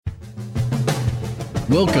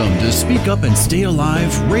Welcome to Speak Up and Stay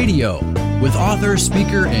Alive Radio with author,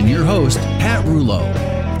 speaker, and your host, Pat Rouleau.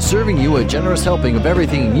 Serving you a generous helping of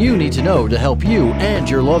everything you need to know to help you and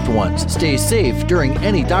your loved ones stay safe during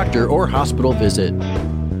any doctor or hospital visit.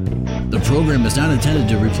 The program is not intended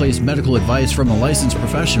to replace medical advice from a licensed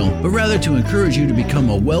professional, but rather to encourage you to become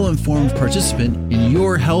a well-informed participant in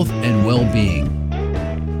your health and well-being.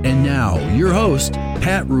 And now, your host,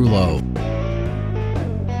 Pat Rouleau.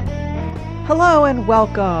 Hello and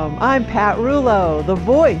welcome. I'm Pat Rouleau, the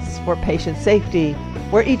voice for patient safety,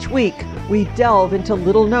 where each week we delve into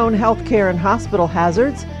little-known healthcare and hospital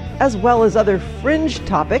hazards, as well as other fringe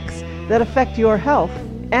topics that affect your health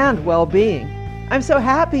and well-being. I'm so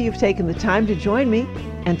happy you've taken the time to join me,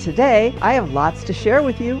 and today I have lots to share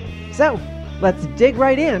with you. So, let's dig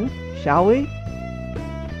right in, shall we?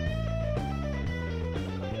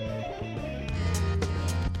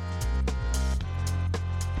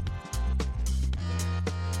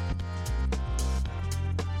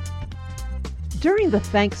 During the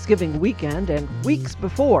Thanksgiving weekend and weeks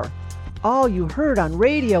before, all you heard on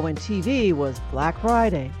radio and TV was Black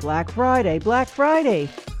Friday, Black Friday, Black Friday.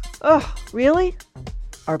 Ugh, really?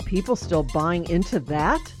 Are people still buying into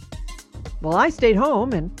that? Well, I stayed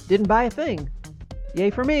home and didn't buy a thing. Yay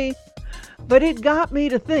for me. But it got me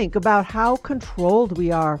to think about how controlled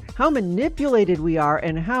we are, how manipulated we are,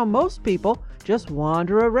 and how most people just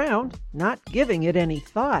wander around, not giving it any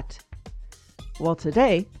thought. Well,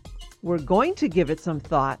 today, we're going to give it some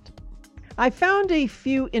thought. I found a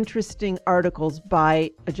few interesting articles by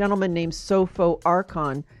a gentleman named Sofo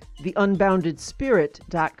Archon,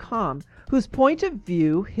 theunboundedspirit.com, whose point of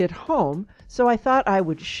view hit home, so I thought I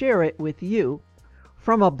would share it with you.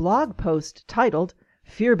 From a blog post titled,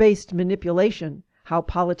 Fear-Based Manipulation, How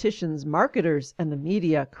Politicians, Marketers, and the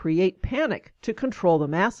Media Create Panic to Control the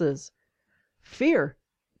Masses. Fear.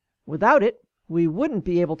 Without it, we wouldn't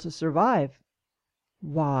be able to survive.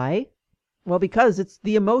 Why? Well, because it's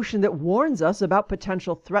the emotion that warns us about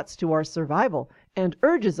potential threats to our survival and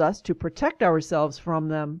urges us to protect ourselves from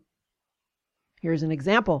them. Here's an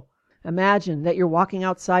example. Imagine that you're walking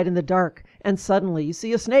outside in the dark and suddenly you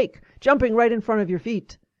see a snake jumping right in front of your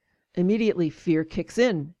feet. Immediately, fear kicks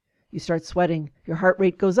in. You start sweating, your heart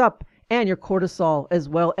rate goes up, and your cortisol as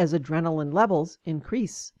well as adrenaline levels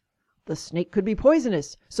increase. The snake could be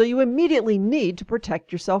poisonous, so you immediately need to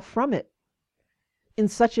protect yourself from it. In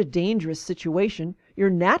such a dangerous situation, your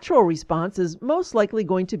natural response is most likely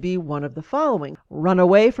going to be one of the following: run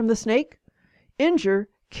away from the snake, injure,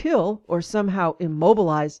 kill, or somehow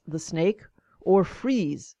immobilize the snake, or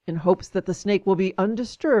freeze in hopes that the snake will be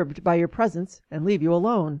undisturbed by your presence and leave you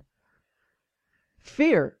alone.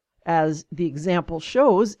 Fear, as the example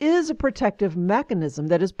shows, is a protective mechanism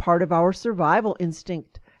that is part of our survival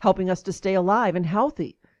instinct, helping us to stay alive and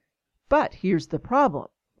healthy. But here's the problem.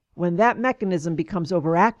 When that mechanism becomes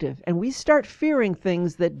overactive and we start fearing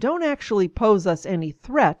things that don't actually pose us any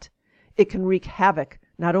threat, it can wreak havoc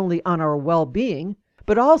not only on our well-being,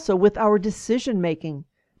 but also with our decision-making,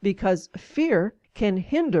 because fear can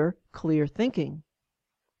hinder clear thinking.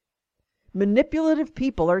 Manipulative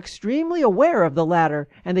people are extremely aware of the latter,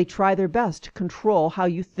 and they try their best to control how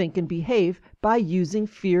you think and behave by using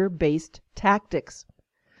fear-based tactics.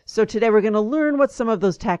 So today we're going to learn what some of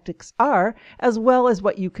those tactics are, as well as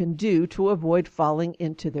what you can do to avoid falling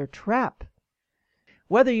into their trap.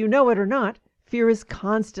 Whether you know it or not, fear is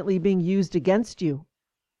constantly being used against you.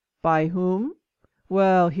 By whom?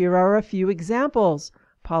 Well, here are a few examples: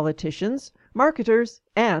 politicians, marketers,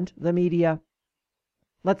 and the media.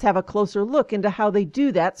 Let's have a closer look into how they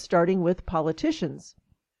do that, starting with politicians.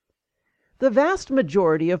 The vast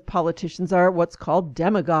majority of politicians are what's called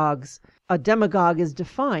demagogues. A demagogue is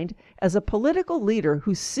defined as a political leader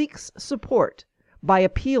who seeks support by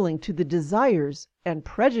appealing to the desires and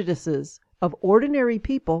prejudices of ordinary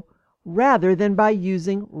people rather than by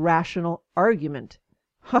using rational argument.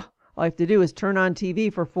 All you have to do is turn on TV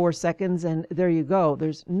for 4 seconds and there you go.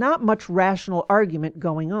 There's not much rational argument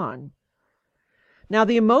going on. Now,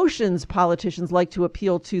 the emotions politicians like to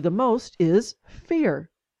appeal to the most is fear.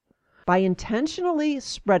 By intentionally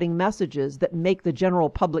spreading messages that make the general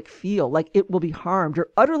public feel like it will be harmed or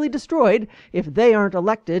utterly destroyed if they aren't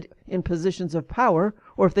elected in positions of power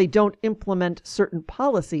or if they don't implement certain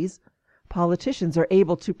policies, politicians are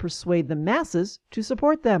able to persuade the masses to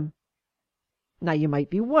support them. Now, you might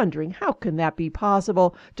be wondering, how can that be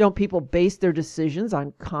possible? Don't people base their decisions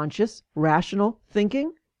on conscious, rational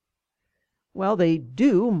thinking? Well, they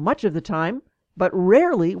do much of the time, but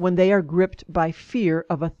rarely when they are gripped by fear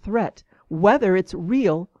of a threat, whether it's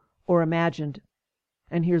real or imagined.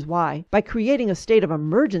 And here's why. By creating a state of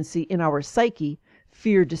emergency in our psyche,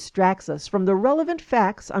 Fear distracts us from the relevant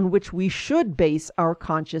facts on which we should base our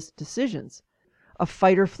conscious decisions. A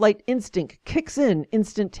fight-or-flight instinct kicks in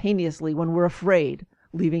instantaneously when we're afraid,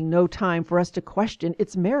 leaving no time for us to question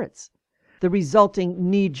its merits. The resulting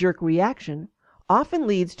knee-jerk reaction often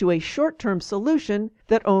leads to a short-term solution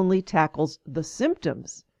that only tackles the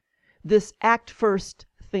symptoms. This act first,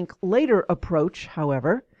 think later approach,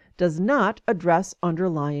 however, does not address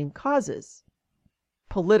underlying causes.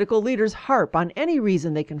 Political leaders harp on any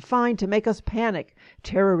reason they can find to make us panic: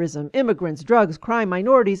 terrorism, immigrants, drugs, crime,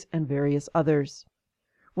 minorities, and various others.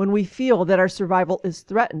 When we feel that our survival is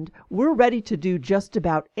threatened, we're ready to do just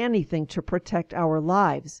about anything to protect our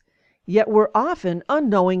lives, yet we're often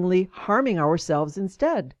unknowingly harming ourselves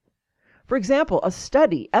instead. For example, a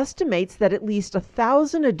study estimates that at least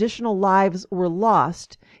 1,000 additional lives were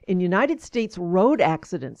lost in United States road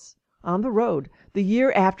accidents on the road the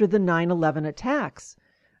year after the 9/11 attacks.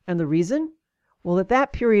 And the reason? Well, at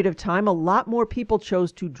that period of time, a lot more people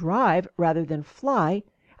chose to drive rather than fly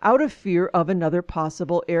out of fear of another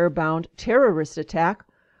possible airbound terrorist attack,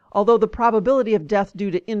 although the probability of death due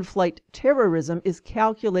to in-flight terrorism is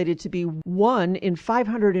calculated to be 1 in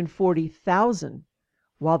 540,000,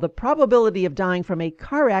 while the probability of dying from a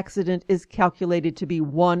car accident is calculated to be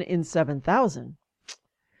 1 in 7,000.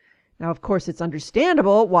 Now, of course, it's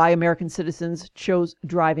understandable why American citizens chose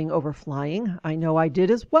driving over flying. I know I did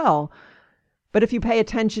as well. But if you pay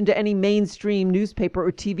attention to any mainstream newspaper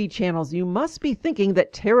or TV channels, you must be thinking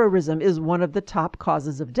that terrorism is one of the top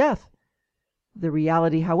causes of death. The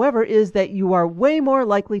reality, however, is that you are way more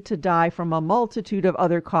likely to die from a multitude of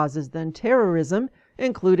other causes than terrorism,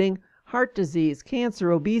 including heart disease, cancer,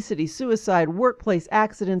 obesity, suicide, workplace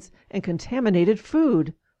accidents, and contaminated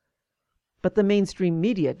food. But the mainstream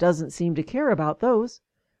media doesn't seem to care about those.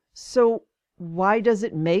 So why does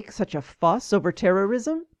it make such a fuss over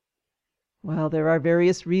terrorism? Well, there are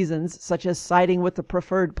various reasons, such as siding with the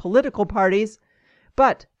preferred political parties,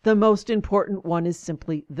 but the most important one is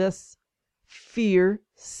simply this: fear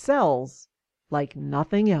sells like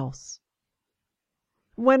nothing else.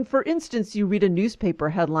 When, for instance, you read a newspaper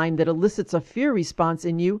headline that elicits a fear response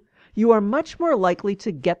in you, you are much more likely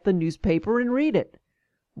to get the newspaper and read it.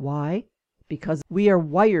 Why? Because we are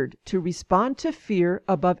wired to respond to fear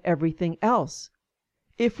above everything else.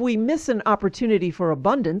 If we miss an opportunity for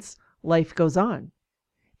abundance, life goes on.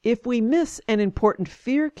 If we miss an important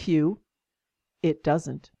fear cue, it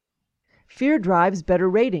doesn't. Fear drives better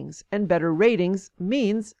ratings, and better ratings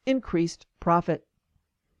means increased profit.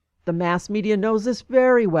 The mass media knows this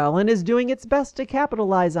very well and is doing its best to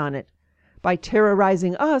capitalize on it. By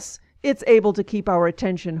terrorizing us, it's able to keep our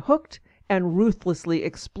attention hooked and ruthlessly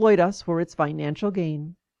exploit us for its financial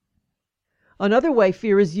gain. Another way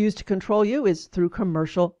fear is used to control you is through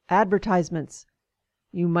commercial advertisements.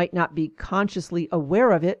 You might not be consciously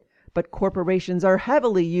aware of it, but corporations are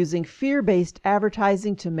heavily using fear-based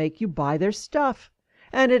advertising to make you buy their stuff,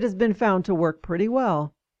 and it has been found to work pretty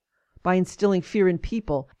well. By instilling fear in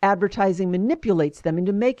people, advertising manipulates them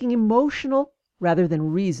into making emotional rather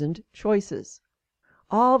than reasoned choices.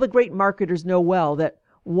 All the great marketers know well that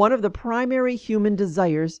one of the primary human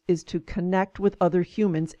desires is to connect with other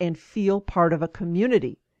humans and feel part of a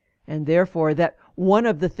community, and therefore that one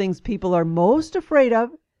of the things people are most afraid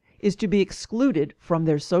of is to be excluded from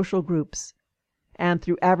their social groups. And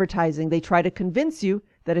through advertising, they try to convince you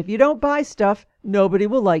that if you don't buy stuff, nobody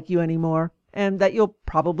will like you anymore, and that you'll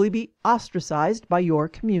probably be ostracized by your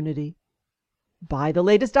community. Buy the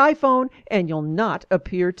latest iPhone, and you'll not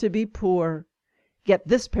appear to be poor. Get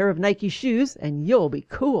this pair of Nike shoes, and you'll be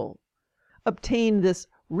cool. Obtain this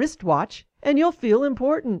wristwatch, and you'll feel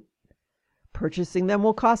important. Purchasing them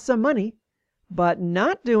will cost some money, but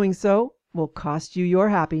not doing so will cost you your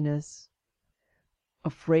happiness.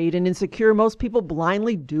 Afraid and insecure, most people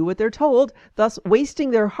blindly do what they're told, thus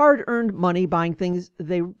wasting their hard-earned money buying things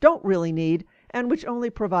they don't really need and which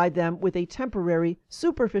only provide them with a temporary,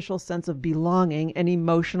 superficial sense of belonging and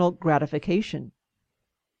emotional gratification.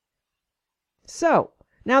 So,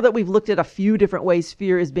 now that we've looked at a few different ways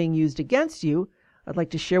fear is being used against you, I'd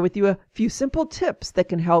like to share with you a few simple tips that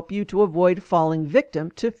can help you to avoid falling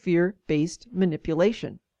victim to fear-based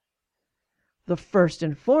manipulation. The first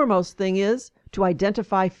and foremost thing is to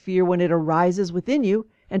identify fear when it arises within you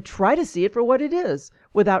and try to see it for what it is,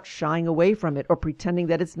 without shying away from it or pretending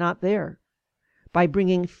that it's not there. By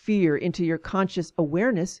bringing fear into your conscious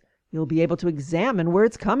awareness, you'll be able to examine where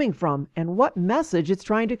it's coming from and what message it's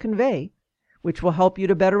trying to convey, which will help you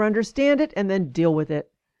to better understand it and then deal with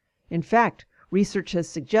it. In fact, research has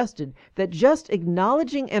suggested that just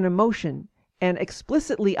acknowledging an emotion and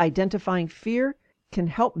explicitly identifying fear can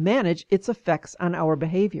help manage its effects on our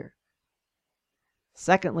behavior.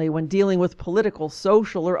 Secondly, when dealing with political,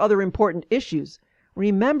 social, or other important issues,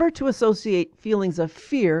 remember to associate feelings of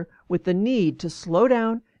fear with the need to slow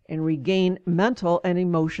down and regain mental and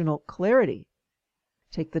emotional clarity.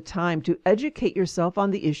 Take the time to educate yourself on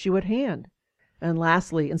the issue at hand. And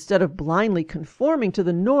lastly, instead of blindly conforming to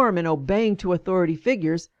the norm and obeying to authority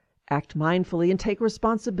figures, act mindfully and take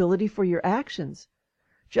responsibility for your actions.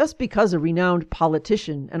 Just because a renowned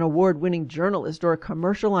politician, an award-winning journalist, or a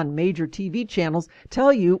commercial on major TV channels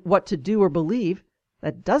tell you what to do or believe,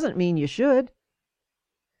 that doesn't mean you should.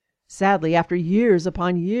 Sadly, after years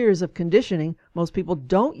upon years of conditioning, most people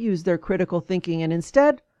don't use their critical thinking and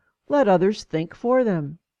instead let others think for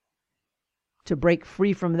them. To break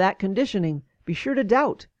free from that conditioning, be sure to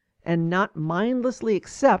doubt and not mindlessly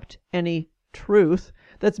accept any truth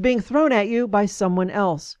that's being thrown at you by someone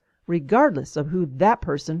else, regardless of who that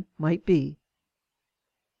person might be.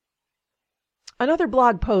 Another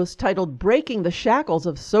blog post titled "Breaking the Shackles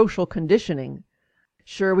of Social Conditioning."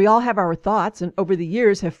 Sure, we all have our thoughts and over the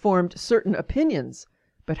years have formed certain opinions,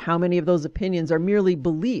 but how many of those opinions are merely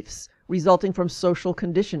beliefs resulting from social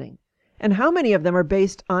conditioning? And how many of them are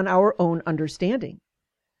based on our own understanding?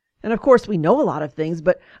 And of course, we know a lot of things,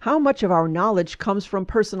 but how much of our knowledge comes from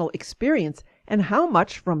personal experience and how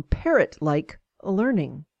much from parrot-like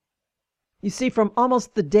learning? You see, from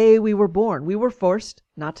almost the day we were born, we were forced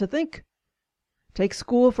not to think. Take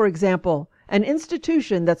school, for example, an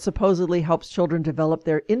institution that supposedly helps children develop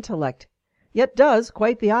their intellect, yet does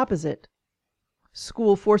quite the opposite.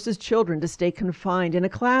 School forces children to stay confined in a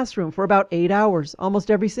classroom for about 8 hours almost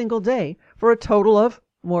every single day for a total of,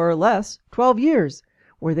 more or less, 12 years,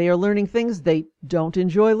 where they are learning things they don't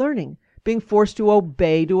enjoy learning, being forced to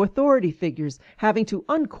obey to authority figures, having to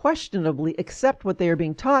unquestionably accept what they are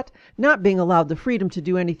being taught, not being allowed the freedom to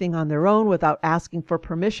do anything on their own without asking for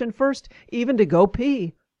permission first, even to go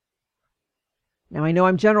pee. Now, I know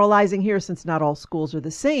I'm generalizing here since not all schools are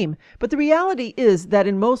the same, but the reality is that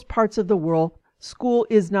in most parts of the world, school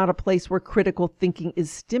is not a place where critical thinking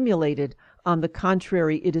is stimulated. On the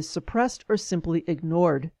contrary, it is suppressed or simply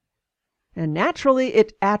ignored. And naturally,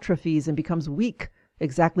 it atrophies and becomes weak,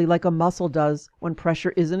 exactly like a muscle does when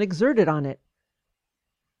pressure isn't exerted on it.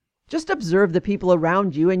 Just observe the people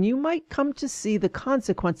around you, and you might come to see the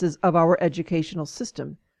consequences of our educational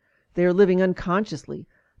system. They are living unconsciously,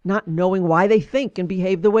 not knowing why they think and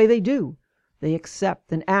behave the way they do. They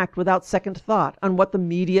accept and act without second thought on what the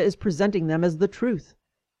media is presenting them as the truth.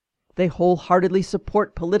 They wholeheartedly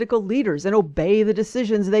support political leaders and obey the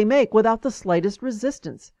decisions they make without the slightest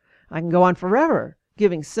resistance. I can go on forever,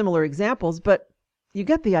 giving similar examples, but you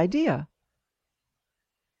get the idea.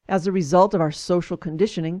 As a result of our social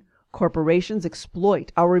conditioning, corporations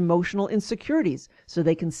exploit our emotional insecurities so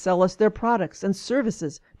they can sell us their products and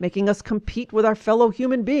services, making us compete with our fellow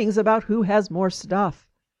human beings about who has more stuff.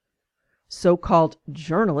 So-called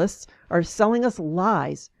journalists are selling us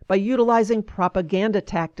lies by utilizing propaganda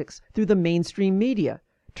tactics through the mainstream media,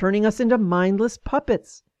 turning us into mindless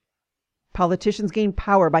puppets. Politicians gain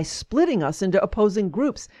power by splitting us into opposing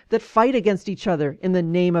groups that fight against each other in the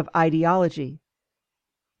name of ideology.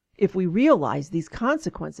 If we realize these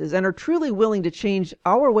consequences and are truly willing to change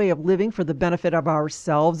our way of living for the benefit of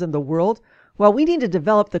ourselves and the world, well, we need to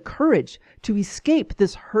develop the courage to escape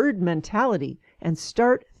this herd mentality and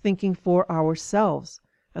start thinking for ourselves.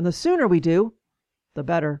 And the sooner we do, the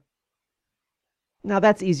better. Now,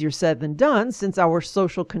 that's easier said than done, since our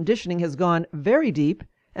social conditioning has gone very deep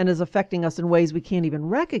and is affecting us in ways we can't even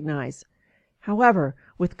recognize. However,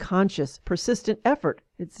 with conscious, persistent effort,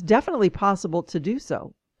 it's definitely possible to do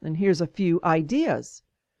so. And here's a few ideas.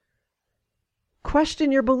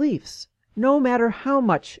 Question your beliefs, no matter how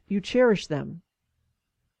much you cherish them.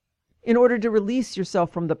 In order to release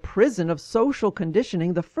yourself from the prison of social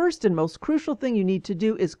conditioning, the first and most crucial thing you need to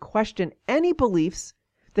do is question any beliefs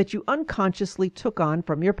that you unconsciously took on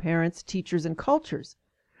from your parents, teachers, and cultures.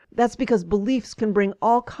 That's because beliefs can bring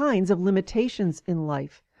all kinds of limitations in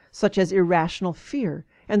life, such as irrational fear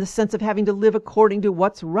and the sense of having to live according to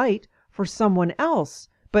what's right for someone else,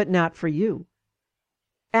 but not for you.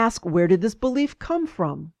 Ask, where did this belief come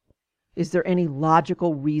from? Is there any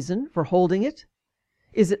logical reason for holding it?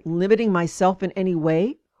 Is it limiting myself in any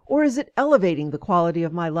way, or is it elevating the quality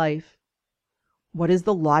of my life? What is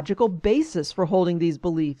the logical basis for holding these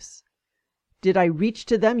beliefs? Did I reach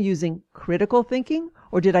to them using critical thinking,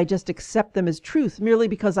 or did I just accept them as truth merely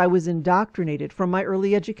because I was indoctrinated from my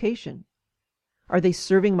early education? Are they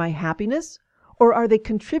serving my happiness, or are they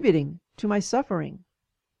contributing to my suffering?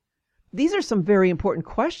 These are some very important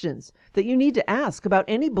questions that you need to ask about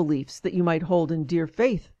any beliefs that you might hold in dear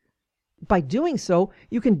faith. By doing so,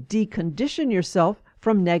 you can decondition yourself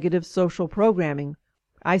from negative social programming,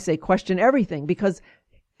 I say question everything because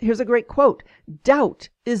here's a great quote. Doubt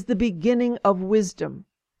is the beginning of wisdom.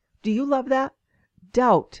 Do you love that?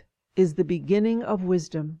 Doubt is the beginning of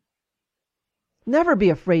wisdom. Never be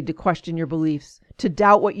afraid to question your beliefs. To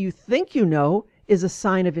doubt what you think you know is a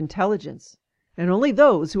sign of intelligence. And only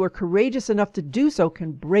those who are courageous enough to do so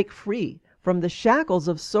can break free from the shackles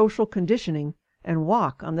of social conditioning and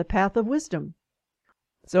walk on the path of wisdom.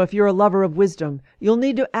 So if you're a lover of wisdom, you'll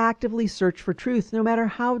need to actively search for truth, no matter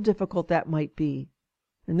how difficult that might be.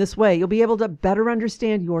 In this way, you'll be able to better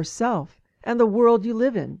understand yourself and the world you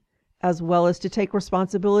live in, as well as to take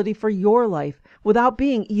responsibility for your life without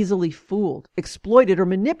being easily fooled, exploited, or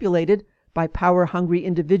manipulated by power-hungry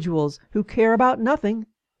individuals who care about nothing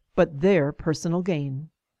but their personal gain.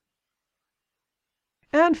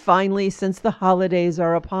 And finally, since the holidays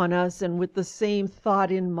are upon us, and with the same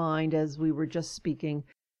thought in mind as we were just speaking,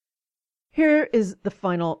 here is the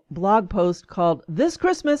final blog post called "This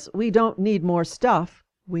Christmas, We Don't Need More Stuff,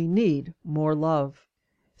 We Need More Love."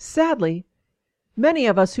 Sadly, many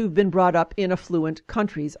of us who've been brought up in affluent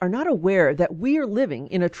countries are not aware that we are living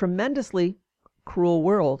in a tremendously cruel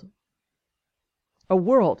world. A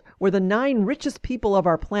world where the 9 richest people of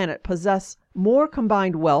our planet possess more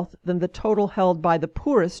combined wealth than the total held by the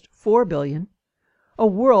poorest 4 billion. A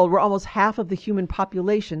world where almost half of the human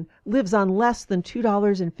population lives on less than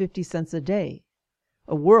 $2.50 a day.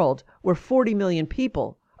 A world where 40 million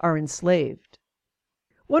people are enslaved.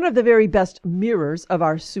 One of the very best mirrors of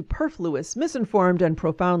our superfluous, misinformed, and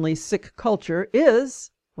profoundly sick culture is,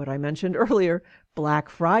 what I mentioned earlier, Black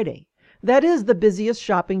Friday. That is the busiest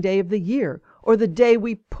shopping day of the year, or the day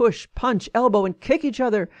we push, punch, elbow, and kick each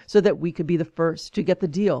other so that we could be the first to get the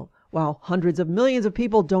deal, while hundreds of millions of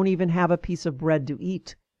people don't even have a piece of bread to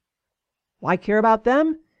eat. Why care about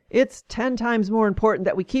them? It's 10 times more important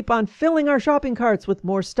that we keep on filling our shopping carts with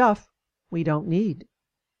more stuff we don't need.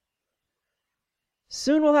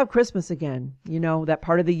 Soon we'll have Christmas again. You know, that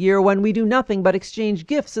part of the year when we do nothing but exchange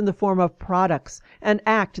gifts in the form of products, an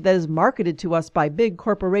act that is marketed to us by big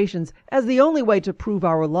corporations as the only way to prove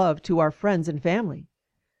our love to our friends and family.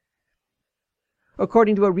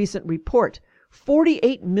 According to a recent report,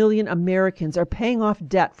 48 million Americans are paying off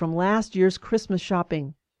debt from last year's Christmas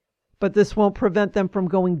shopping. But this won't prevent them from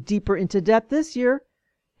going deeper into debt this year.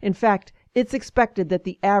 In fact, it's expected that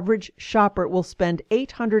the average shopper will spend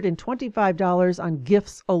 $825 on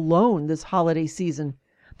gifts alone this holiday season.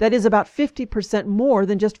 That is about 50% more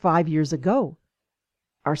than just 5 years ago.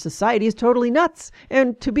 Our society is totally nuts,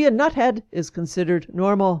 and to be a nuthead is considered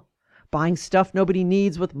normal. Buying stuff nobody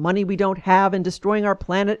needs with money we don't have and destroying our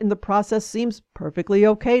planet in the process seems perfectly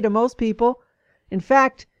okay to most people. In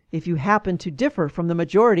fact, if you happen to differ from the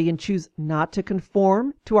majority and choose not to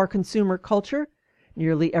conform to our consumer culture,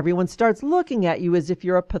 nearly everyone starts looking at you as if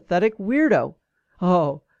you're a pathetic weirdo.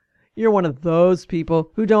 Oh, you're one of those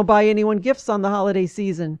people who don't buy anyone gifts on the holiday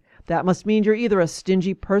season. That must mean you're either a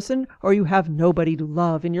stingy person or you have nobody to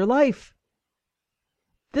love in your life.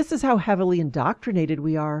 This is how heavily indoctrinated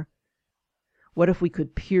we are. What if we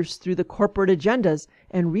could pierce through the corporate agendas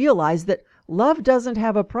and realize that love doesn't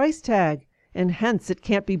have a price tag, and hence it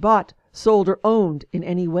can't be bought, sold, or owned in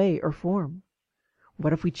any way or form?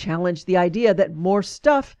 What if we challenged the idea that more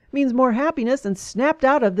stuff means more happiness and snapped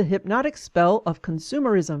out of the hypnotic spell of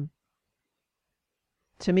consumerism?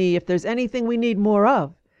 To me, if there's anything we need more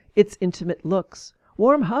of, it's intimate looks,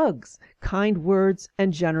 warm hugs, kind words,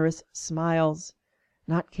 and generous smiles.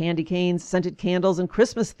 Not candy canes, scented candles, and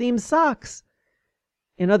Christmas-themed socks.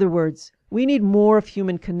 In other words, we need more of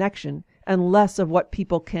human connection and less of what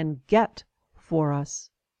people can get for us.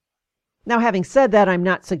 Now, having said that, I'm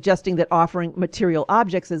not suggesting that offering material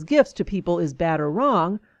objects as gifts to people is bad or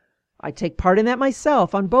wrong. I take part in that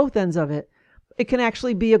myself on both ends of it. It can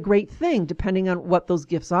actually be a great thing depending on what those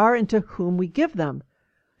gifts are and to whom we give them.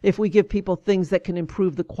 If we give people things that can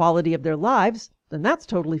improve the quality of their lives, then that's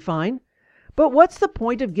totally fine. But what's the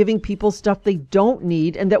point of giving people stuff they don't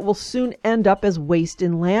need and that will soon end up as waste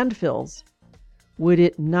in landfills? Would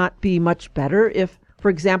it not be much better if, for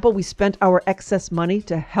example, we spent our excess money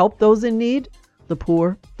to help those in need, the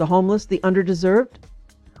poor, the homeless, the underdeserved,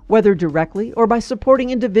 whether directly or by supporting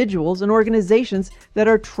individuals and organizations that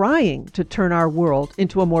are trying to turn our world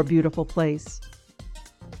into a more beautiful place?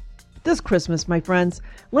 This Christmas, my friends,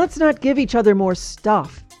 let's not give each other more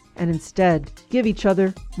stuff and instead give each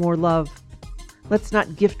other more love. Let's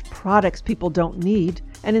not gift products people don't need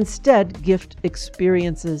and instead gift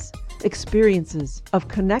experiences of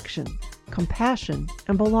connection, compassion,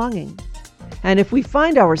 and belonging. And if we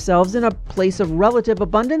find ourselves in a place of relative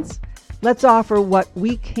abundance, let's offer what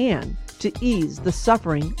we can to ease the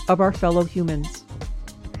suffering of our fellow humans.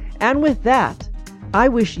 And with that, I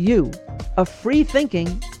wish you a free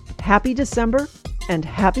thinking, happy December, and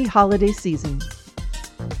happy holiday season.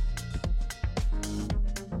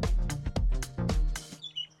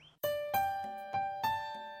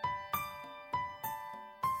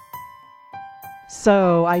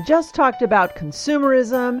 So I just talked about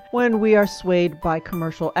consumerism when we are swayed by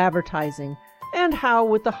commercial advertising, and how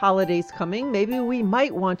with the holidays coming, maybe we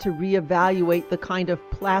might want to reevaluate the kind of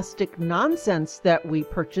plastic nonsense that we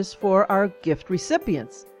purchase for our gift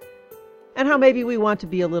recipients, and how maybe we want to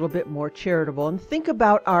be a little bit more charitable and think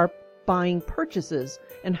about our buying purchases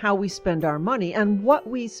and how we spend our money and what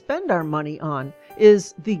we spend our money on.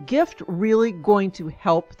 Is the gift really going to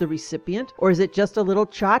help the recipient, or is it just a little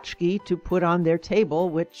tchotchke to put on their table,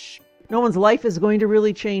 which no one's life is going to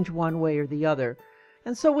really change one way or the other?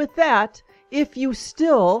 And so with that, if you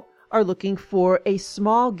still are looking for a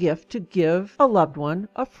small gift to give a loved one,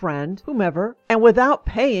 a friend, whomever, and without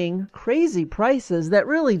paying crazy prices that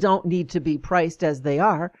really don't need to be priced as they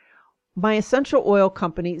are, my essential oil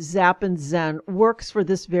company, Zap & Zen, works for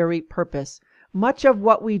this very purpose. Much of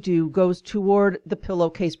what we do goes toward the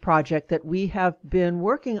pillowcase project that we have been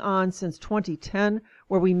working on since 2010,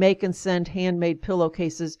 where we make and send handmade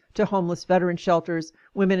pillowcases to homeless veteran shelters,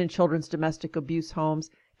 women and children's domestic abuse homes,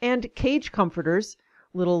 and cage comforters,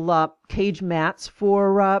 little cage mats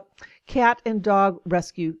for cat and dog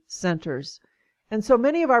rescue centers. And so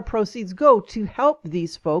many of our proceeds go to help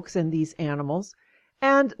these folks and these animals.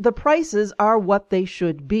 And the prices are what they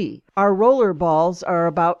should be. Our roller balls are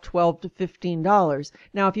about $12 to $15.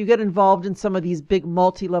 Now, if you get involved in some of these big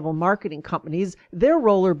multi-level marketing companies, their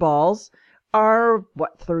roller balls are,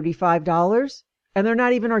 $35? And they're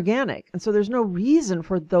not even organic. And so there's no reason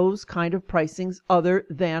for those kind of pricings other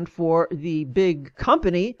than for the big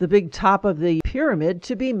company, the big top of the pyramid,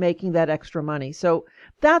 to be making that extra money. So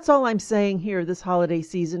that's all I'm saying here this holiday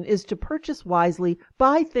season is to purchase wisely,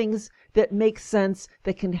 buy things that make sense,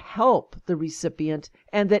 that can help the recipient,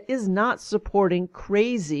 and that is not supporting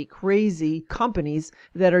crazy companies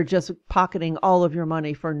that are just pocketing all of your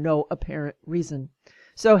money for no apparent reason.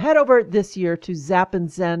 So head over this year to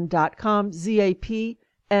zapandzen.com,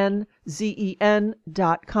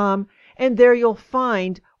 ZAPNZEN.com, and there you'll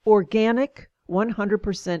find organic,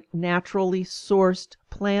 100% naturally sourced,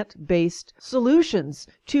 plant-based solutions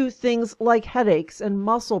to things like headaches and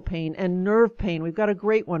muscle pain and nerve pain. We've got a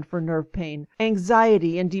great one for nerve pain,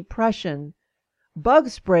 anxiety and depression. Bug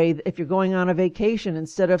spray if you're going on a vacation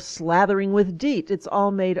instead of slathering with DEET. It's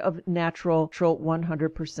all made of natural,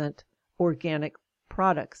 100% organic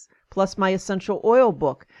products. Plus my essential oil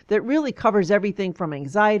book that really covers everything from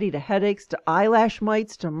anxiety to headaches to eyelash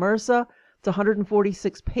mites to MRSA. It's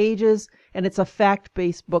 146 pages, and it's a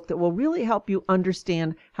fact-based book that will really help you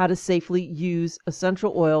understand how to safely use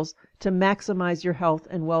essential oils to maximize your health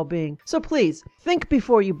and well-being. So please, think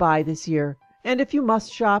before you buy this year. And if you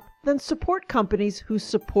must shop, then support companies who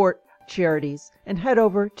support charities. And head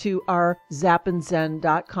over to our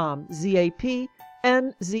zapandzen.com,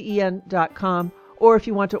 ZAPNZEN.com. Or if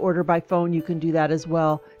you want to order by phone, you can do that as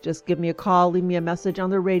well. Just give me a call, leave me a message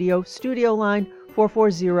on the radio studio line,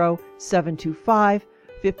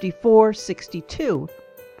 440-725-5462,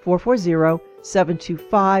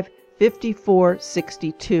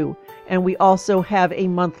 440-725-5462. And we also have a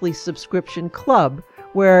monthly subscription club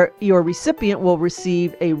where your recipient will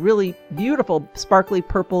receive a really beautiful sparkly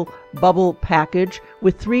purple bubble package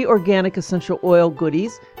with 3 organic essential oil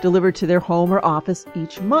goodies delivered to their home or office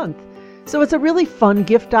each month. So it's a really fun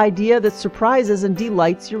gift idea that surprises and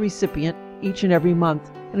delights your recipient each and every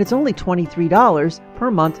month. And it's only $23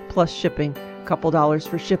 per month plus shipping, a couple dollars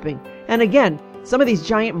for shipping. And again, some of these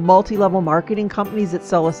giant multi-level marketing companies that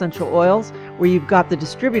sell essential oils, where you've got the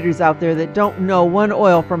distributors out there that don't know one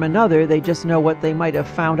oil from another, they just know what they might have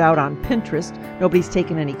found out on Pinterest. Nobody's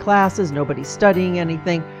taken any classes, nobody's studying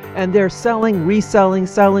anything, and they're selling, reselling,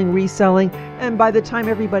 and by the time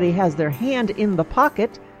everybody has their hand in the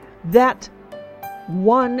pocket, that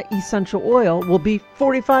one essential oil will be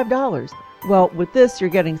 $45. Well, with this, you're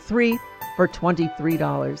getting 3 for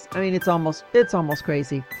 $23. I mean, it's almost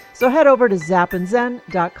crazy. So head over to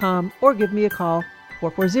zapandzen.com or give me a call,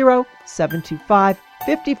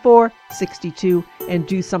 440-725-5462, and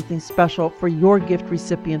do something special for your gift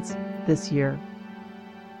recipients this year.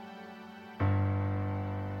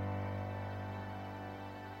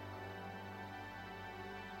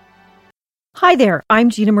 Hi there, I'm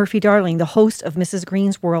Gina Murphy-Darling, the host of Mrs.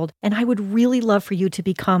 Green's World, and I would really love for you to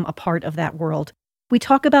become a part of that world. We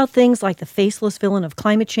talk about things like the faceless villain of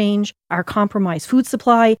climate change, our compromised food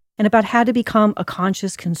supply, and about how to become a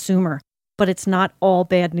conscious consumer. But it's not all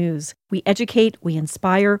bad news. We educate, we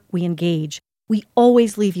inspire, we engage. We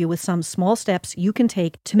always leave you with some small steps you can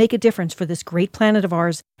take to make a difference for this great planet of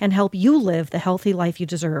ours and help you live the healthy life you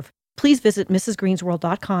deserve. Please visit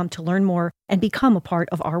mrsgreensworld.com to learn more and become a part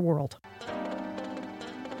of our world.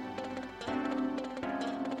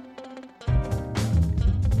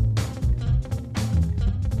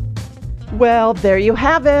 Well, there you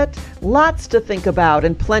have it. Lots to think about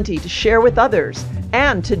and plenty to share with others.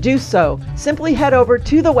 And to do so, simply head over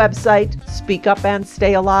to the website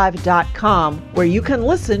speakupandstayalive.com, where you can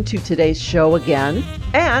listen to today's show again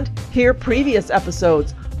and hear previous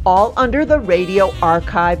episodes, all under the Radio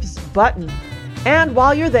Archives button. And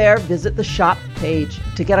while you're there, visit the shop page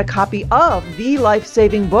to get a copy of the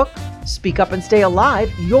life-saving book, Speak Up and Stay Alive,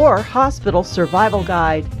 Your Hospital Survival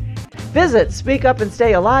Guide. Visit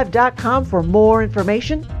speakupandstayalive.com for more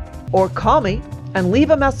information, or call me and leave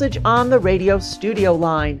a message on the radio studio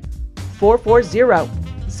line,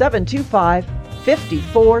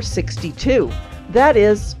 440-725-5462. That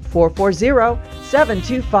is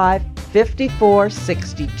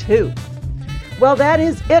 440-725-5462. Well, that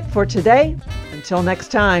is it for today. Until next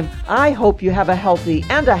time, I hope you have a healthy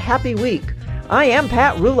and a happy week. I am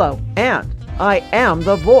Pat Rulo, and I am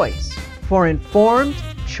the voice for informed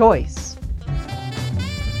choice.